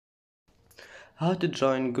How to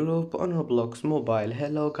join group on Roblox mobile.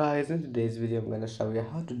 Hello guys, in today's video I'm gonna show you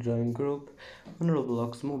how to join group on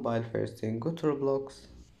Roblox mobile. First thing, go to Roblox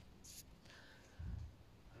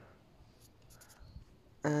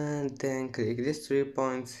and then click these 3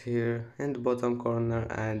 points here in the bottom corner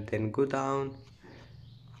and then go down,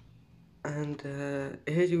 and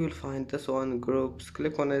here you will find this one, groups.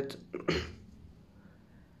 Click on it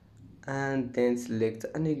and then select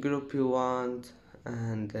any group you want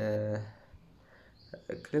and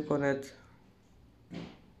click on it.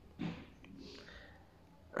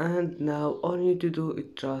 And now all you need to do is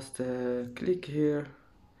just click here,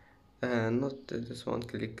 not this one,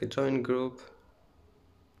 click join group,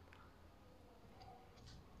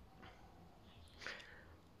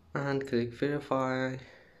 and click verify,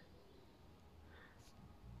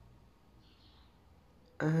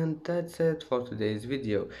 and that's it for today's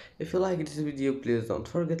video. If you like this video, please don't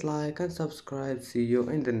forget like and subscribe. See you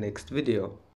in the next video.